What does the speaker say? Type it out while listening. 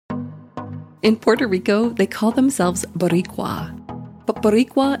In Puerto Rico, they call themselves Boricua. But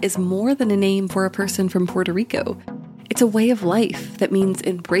Boricua is more than a name for a person from Puerto Rico. It's a way of life that means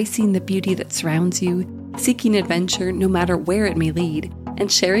embracing the beauty that surrounds you, seeking adventure no matter where it may lead,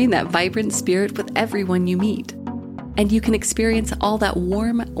 and sharing that vibrant spirit with everyone you meet. And you can experience all that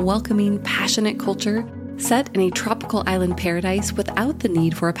warm, welcoming, passionate culture set in a tropical island paradise without the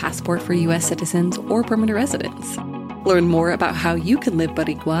need for a passport for U.S. citizens or permanent residents. Learn more about how you can live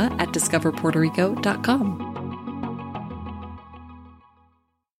Boricua at discoverpuertorico.com.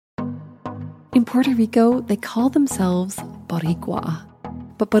 In Puerto Rico, they call themselves Boricua.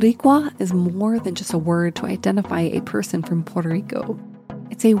 But Boricua is more than just a word to identify a person from Puerto Rico.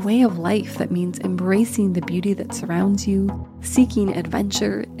 It's a way of life that means embracing the beauty that surrounds you, seeking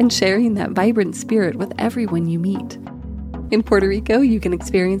adventure, and sharing that vibrant spirit with everyone you meet. In Puerto Rico, you can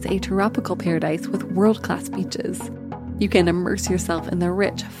experience a tropical paradise with world-class beaches. You can immerse yourself in the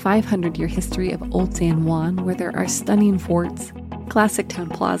rich 500-year history of Old San Juan, where there are stunning forts, classic town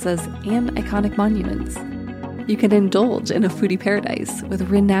plazas, and iconic monuments. You can indulge in a foodie paradise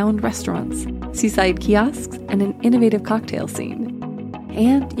with renowned restaurants, seaside kiosks, and an innovative cocktail scene.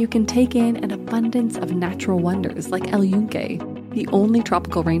 And you can take in an abundance of natural wonders like El Yunque, the only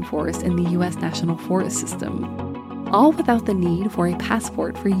tropical rainforest in the U.S. National Forest System, all without the need for a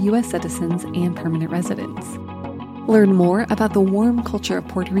passport for U.S. citizens and permanent residents. Learn more about the warm culture of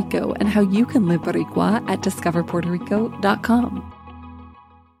Puerto Rico and how you can live Boricua at discoverpuertorico.com.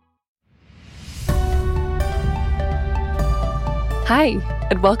 Hi,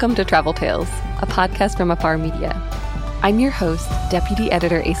 and welcome to Travel Tales, a podcast from Afar Media. I'm your host, Deputy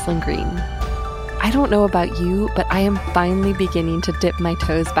Editor Aislinn Green. I don't know about you, but I am finally beginning to dip my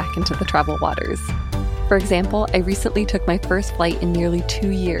toes back into the travel waters. For example, I recently took my first flight in nearly 2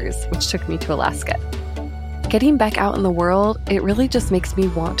 years, which took me to Alaska. Getting back out in the world, it really just makes me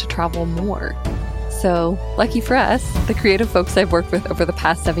want to travel more. So, lucky for us, the creative folks I've worked with over the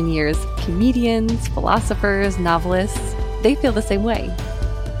past 7 years, comedians, philosophers, novelists, they feel the same way.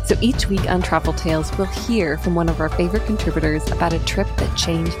 So each week on Travel Tales, we'll hear from one of our favorite contributors about a trip that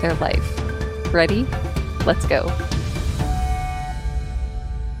changed their life. Ready? Let's go.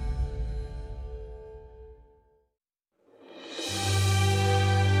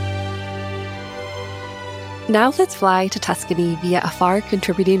 Now let's fly to Tuscany via Afar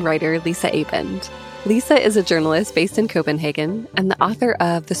contributing writer Lisa Abend. Lisa is a journalist based in Copenhagen and the author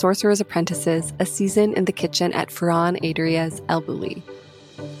of The Sorcerer's Apprentices, A Season in the Kitchen at Ferran Adria's El Bulli.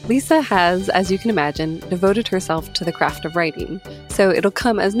 Lisa has, as you can imagine, devoted herself to the craft of writing, so it'll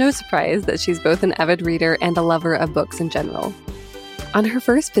come as no surprise that she's both an avid reader and a lover of books in general. On her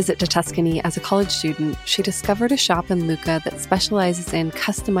first visit to Tuscany as a college student, she discovered a shop in Lucca that specializes in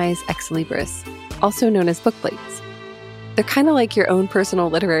customized ex libris, also known as book plates. They're kind of like your own personal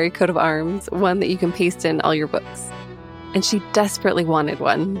literary coat of arms, one that you can paste in all your books. And she desperately wanted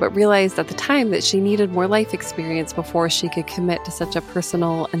one, but realized at the time that she needed more life experience before she could commit to such a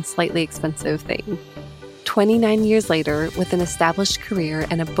personal and slightly expensive thing. 29 years later, with an established career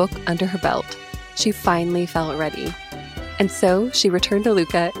and a book under her belt, she finally felt ready. And so she returned to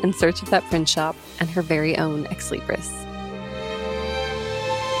Lucca in search of that print shop and her very own ex libris.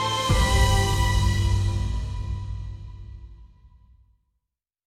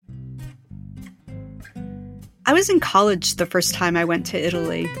 I was in college the first time I went to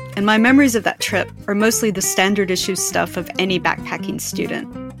Italy, and my memories of that trip are mostly the standard issue stuff of any backpacking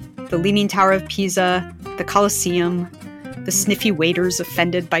student. The Leaning Tower of Pisa, the Colosseum, the sniffy waiters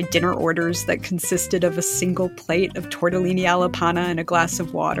offended by dinner orders that consisted of a single plate of tortellini alla panna and a glass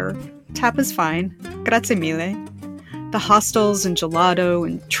of water. Tap is fine. Grazie mille. The hostels and gelato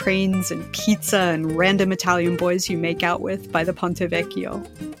and trains and pizza and random Italian boys you make out with by the Ponte Vecchio.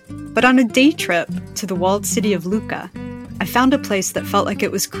 But on a day trip to the walled city of Lucca, I found a place that felt like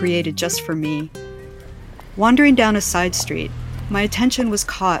it was created just for me. Wandering down a side street, my attention was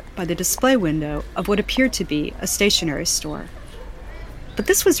caught by the display window of what appeared to be a stationery store. But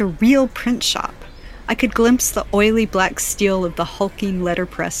this was a real print shop. I could glimpse the oily black steel of the hulking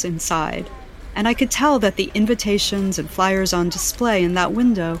letterpress inside, and I could tell that the invitations and flyers on display in that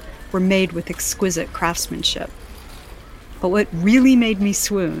window were made with exquisite craftsmanship. But what really made me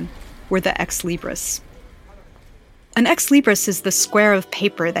swoon were the ex libris. An ex libris is the square of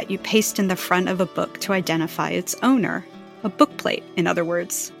paper that you paste in the front of a book to identify its owner, a book plate, in other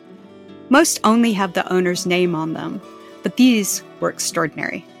words. Most only have the owner's name on them, but these were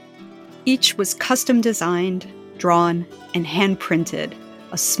extraordinary. Each was custom designed, drawn, and hand-printed,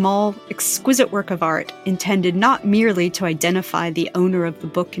 a small, exquisite work of art intended not merely to identify the owner of the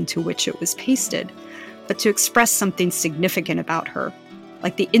book into which it was pasted, but to express something significant about her,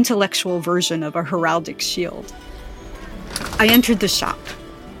 like the intellectual version of a heraldic shield. I entered the shop.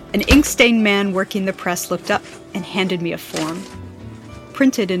 An ink-stained man working the press looked up and handed me a form.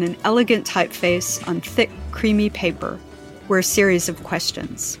 Printed in an elegant typeface on thick, creamy paper were a series of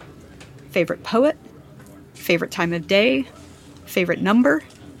questions. Favorite poet? Favorite time of day? Favorite number?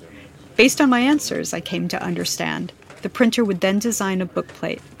 Based on my answers, I came to understand the printer would then design a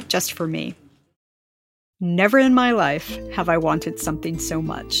bookplate just for me. Never in my life have I wanted something so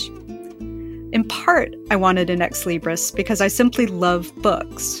much. In part, I wanted an ex libris because I simply love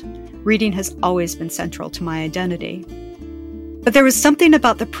books. Reading has always been central to my identity. But there was something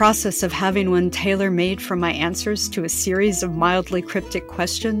about the process of having one tailor-made from my answers to a series of mildly cryptic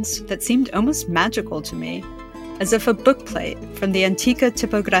questions that seemed almost magical to me, as if a bookplate from the Antica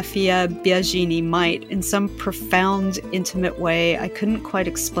Tipografia Biagini might, in some profound, intimate way I couldn't quite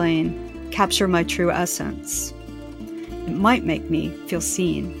explain, capture my true essence. It might make me feel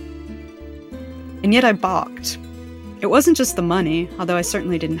seen. And yet I balked. It wasn't just the money, although I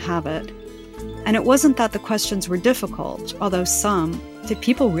certainly didn't have it. And it wasn't that the questions were difficult, although some, did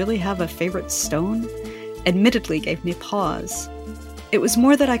people really have a favorite stone? Admittedly gave me pause. It was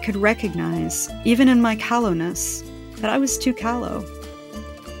more that I could recognize, even in my callowness, that I was too callow.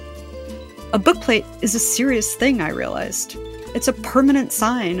 A bookplate is a serious thing, I realized. It's a permanent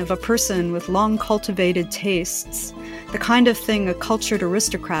sign of a person with long cultivated tastes, the kind of thing a cultured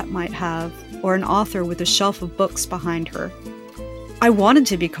aristocrat might have, or an author with a shelf of books behind her. I wanted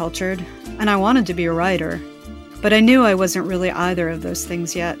to be cultured, and I wanted to be a writer, but I knew I wasn't really either of those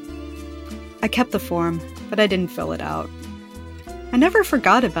things yet. I kept the form, but I didn't fill it out. I never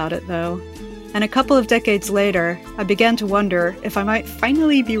forgot about it, though, and a couple of decades later, I began to wonder if I might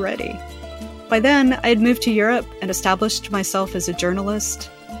finally be ready. By then, I had moved to Europe and established myself as a journalist.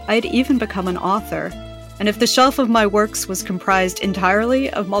 I had even become an author, and if the shelf of my works was comprised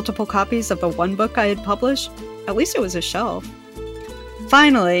entirely of multiple copies of the one book I had published, at least it was a shelf.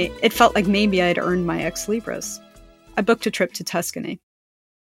 Finally, it felt like maybe I had earned my ex libris. I booked a trip to Tuscany.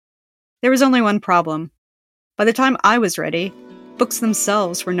 There was only one problem. By the time I was ready, books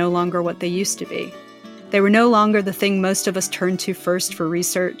themselves were no longer what they used to be. They were no longer the thing most of us turned to first for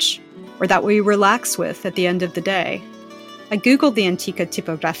research, or that we relax with at the end of the day. I googled the Antica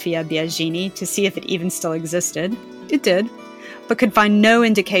Tipografia Biagini to see if it even still existed. It did, but could find no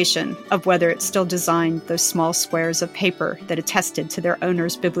indication of whether it still designed those small squares of paper that attested to their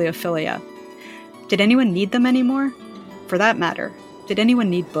owner's bibliophilia. Did anyone need them anymore? For that matter, did anyone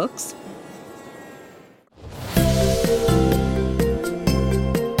need books?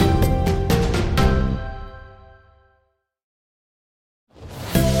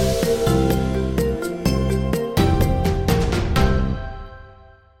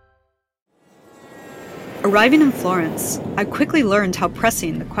 Arriving in Florence, I quickly learned how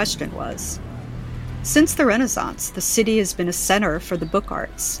pressing the question was. Since the Renaissance, the city has been a center for the book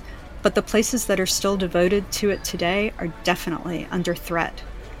arts, but the places that are still devoted to it today are definitely under threat.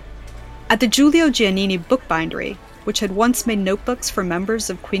 At the Giulio Giannini Bookbindery, which had once made notebooks for members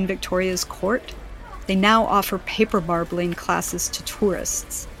of Queen Victoria's court, they now offer paper marbling classes to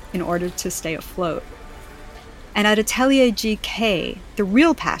tourists in order to stay afloat. And at Atelier GK, the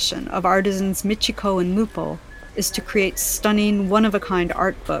real passion of artisans Michiko and Mupo is to create stunning, one-of-a-kind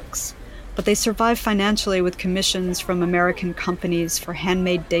art books, but they survive financially with commissions from American companies for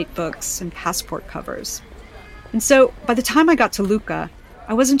handmade date books and passport covers. And so, by the time I got to Lucca,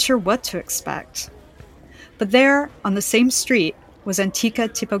 I wasn't sure what to expect. But there, on the same street, was Antica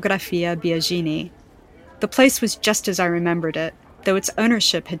Tipografia Biagini. The place was just as I remembered it, though its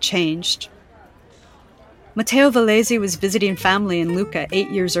ownership had changed. Matteo Vallesi was visiting family in Lucca 8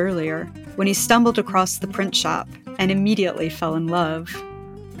 years earlier, when he stumbled across the print shop and immediately fell in love.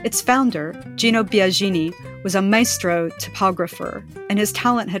 Its founder, Gino Biagini, was a maestro typographer, and his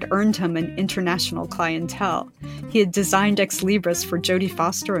talent had earned him an international clientele. He had designed ex libris for Jodie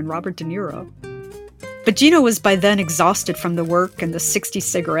Foster and Robert De Niro. But Gino was by then exhausted from the work and the 60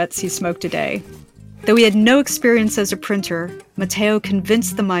 cigarettes he smoked a day. Though he had no experience as a printer, Matteo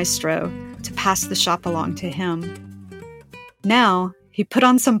convinced the maestro to pass the shop along to him. Now, he put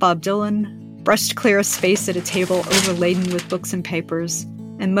on some Bob Dylan, brushed clear a space at a table overladen with books and papers,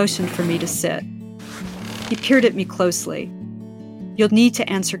 and motioned for me to sit. He peered at me closely. "You'll need to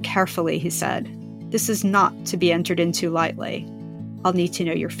answer carefully," he said. "This is not to be entered into lightly. I'll need to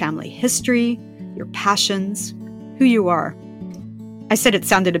know your family history, your passions, who you are." I said it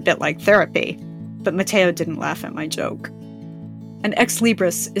sounded a bit like therapy, but Matteo didn't laugh at my joke. "An ex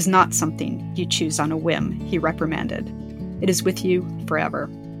libris is not something you choose on a whim," he reprimanded. "It is with you forever."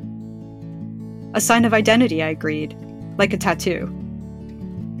 "A sign of identity," I agreed, "like a tattoo."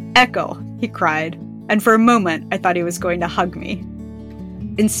 "Echo!" he cried, and for a moment I thought he was going to hug me.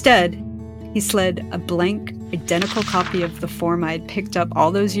 Instead, he slid a blank, identical copy of the form I had picked up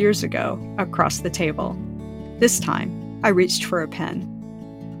all those years ago across the table. This time, I reached for a pen.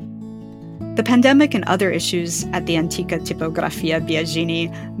 The pandemic and other issues at the Antica Tipografia Biagini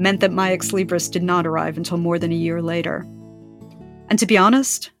meant that my ex libris did not arrive until more than a year later. And to be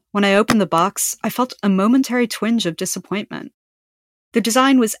honest, when I opened the box, I felt a momentary twinge of disappointment. The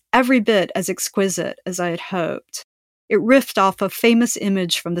design was every bit as exquisite as I had hoped. It riffed off a famous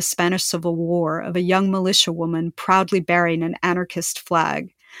image from the Spanish Civil War of a young militia woman proudly bearing an anarchist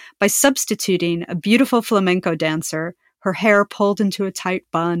flag by substituting a beautiful flamenco dancer, her hair pulled into a tight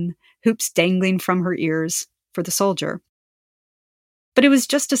bun, hoops dangling from her ears, for the soldier. But it was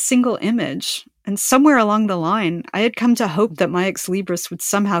just a single image, and somewhere along the line, I had come to hope that my ex libris would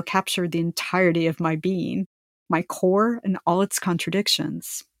somehow capture the entirety of my being, my core and all its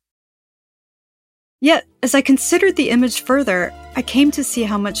contradictions. Yet, as I considered the image further, I came to see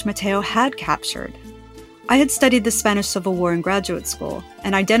how much Mateo had captured. I had studied the Spanish Civil War in graduate school,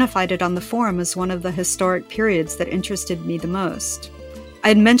 and identified it on the forum as one of the historic periods that interested me the most. I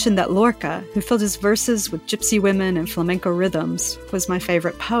had mentioned that Lorca, who filled his verses with gypsy women and flamenco rhythms, was my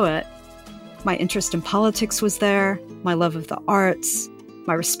favorite poet. My interest in politics was there, my love of the arts,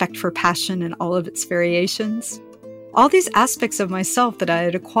 my respect for passion in all of its variations. All these aspects of myself that I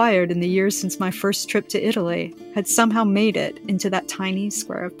had acquired in the years since my first trip to Italy had somehow made it into that tiny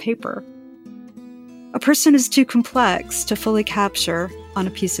square of paper. A person is too complex to fully capture on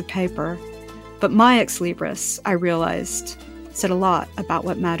a piece of paper, but my ex libris, I realized, said a lot about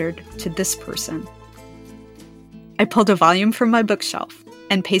what mattered to this person. I pulled a volume from my bookshelf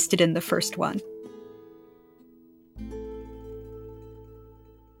and pasted in the first one.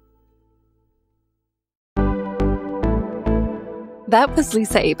 That was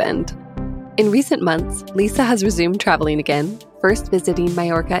Lisa Abend. In recent months, Lisa has resumed traveling again, first visiting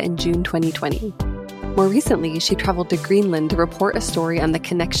Majorca in June 2020. More recently, she traveled to Greenland to report a story on the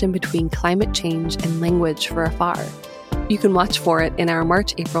connection between climate change and language for afar. You can watch for it in our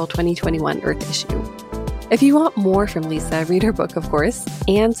March-April 2021 Earth issue. If you want more from Lisa, read her book, of course,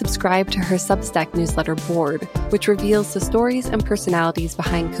 and subscribe to her Substack newsletter Board, which reveals the stories and personalities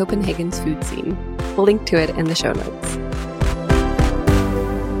behind Copenhagen's food scene. We'll link to it in the show notes.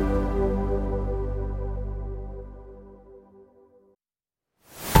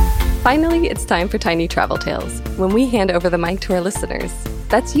 Finally, it's time for Tiny Travel Tales, when we hand over the mic to our listeners.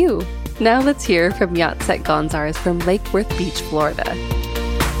 That's you. Now let's hear from Yatset Gonzars from Lake Worth Beach, Florida.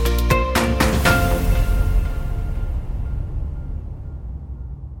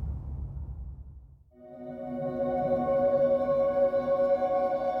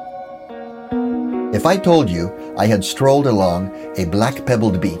 If I told you I had strolled along a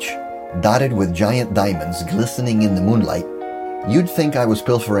black-pebbled beach, dotted with giant diamonds glistening in the moonlight, you'd think I was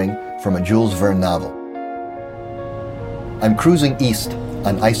pilfering from a Jules Verne novel. I'm cruising east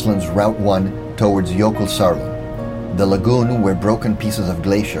on Iceland's Route 1 towards Jökulsárlón, the lagoon where broken pieces of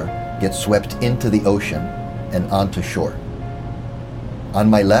glacier get swept into the ocean and onto shore. On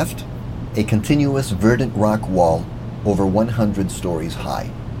my left, a continuous verdant rock wall over 100 stories high.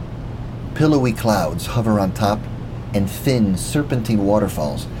 Pillowy clouds hover on top, and thin, serpentine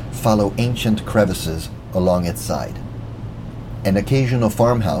waterfalls follow ancient crevices along its side. An occasional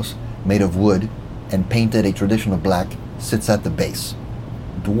farmhouse made of wood and painted a traditional black sits at the base,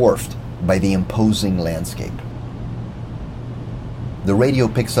 dwarfed by the imposing landscape. The radio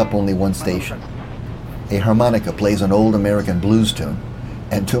picks up only one station. A harmonica plays an old American blues tune,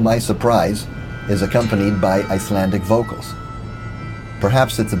 and to my surprise, is accompanied by Icelandic vocals.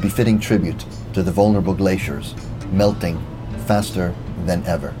 Perhaps it's a befitting tribute to the vulnerable glaciers, melting faster than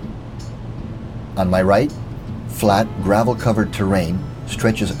ever. On my right, flat, gravel-covered terrain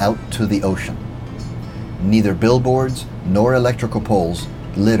stretches out to the ocean. Neither billboards nor electrical poles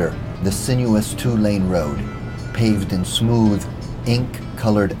litter the sinuous two-lane road, paved in smooth,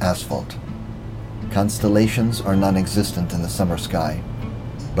 ink-colored asphalt. Constellations are non-existent in the summer sky,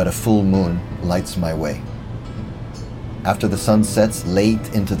 but a full moon lights my way. After the sun sets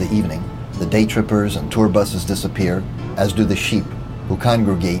late into the evening, the day trippers and tour buses disappear, as do the sheep who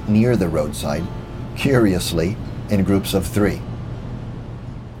congregate near the roadside, curiously in groups of 3.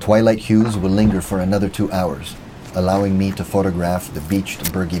 Twilight hues will linger for another 2 hours, allowing me to photograph the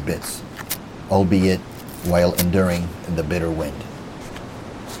beached bergy bits, albeit while enduring the bitter wind.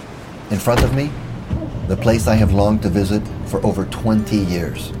 In front of me, the place I have longed to visit for over 20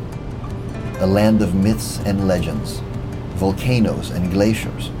 years. A land of myths and legends, volcanoes and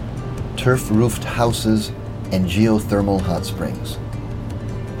glaciers, turf-roofed houses and geothermal hot springs.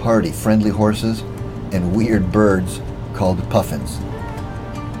 hardy, friendly horses, and weird birds called puffins.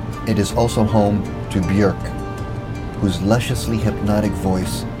 It is also home to Björk, whose lusciously hypnotic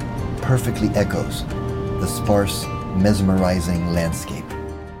voice perfectly echoes the sparse, mesmerizing landscape.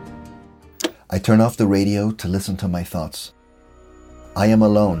 I turn off the radio to listen to my thoughts. I am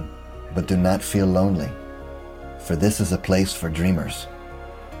alone, but do not feel lonely, for this is a place for dreamers.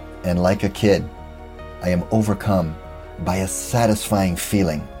 And like a kid, I am overcome by a satisfying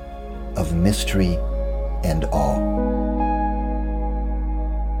feeling of mystery and awe.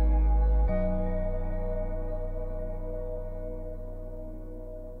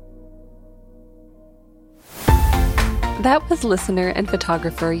 That was listener and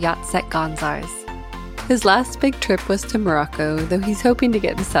photographer Yatsek Gonzalez. His last big trip was to Morocco, though he's hoping to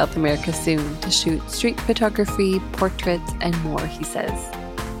get to South America soon to shoot street photography, portraits, and more, he says.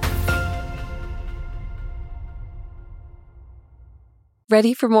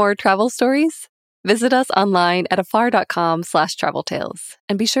 Ready for more travel stories? Visit us online at afar.com/traveltales,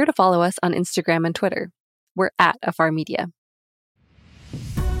 and be sure to follow us on Instagram and Twitter. We're at Afar Media.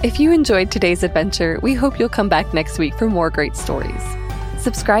 If you enjoyed today's adventure, we hope you'll come back next week for more great stories.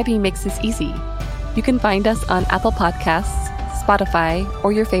 Subscribing makes this easy. You can find us on Apple Podcasts, Spotify,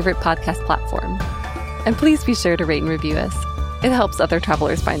 or your favorite podcast platform. And please be sure to rate and review us. It helps other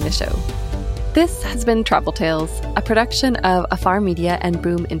travelers find the show. This has been Travel Tales, a production of Afar Media and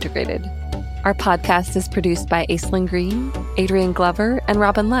Boom Integrated. Our podcast is produced by Aislinn Green, Adrian Glover, and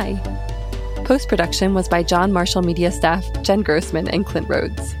Robin Lai. Post-production was by John Marshall Media staff Jen Grossman and Clint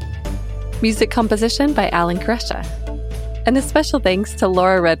Rhodes. Music composition by Alan Kresha. And a special thanks to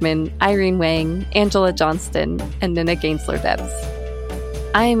Laura Redman, Irene Wang, Angela Johnston, and Nina Gainsler-Debs.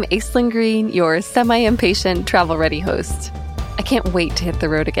 I'm Aislinn Green, your semi-impatient, travel-ready host. I can't wait to hit the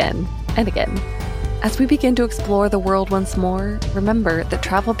road again and again. As we begin to explore the world once more, remember that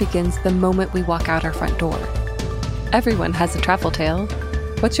travel begins the moment we walk out our front door. Everyone has a travel tale.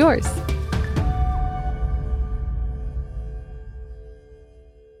 What's yours?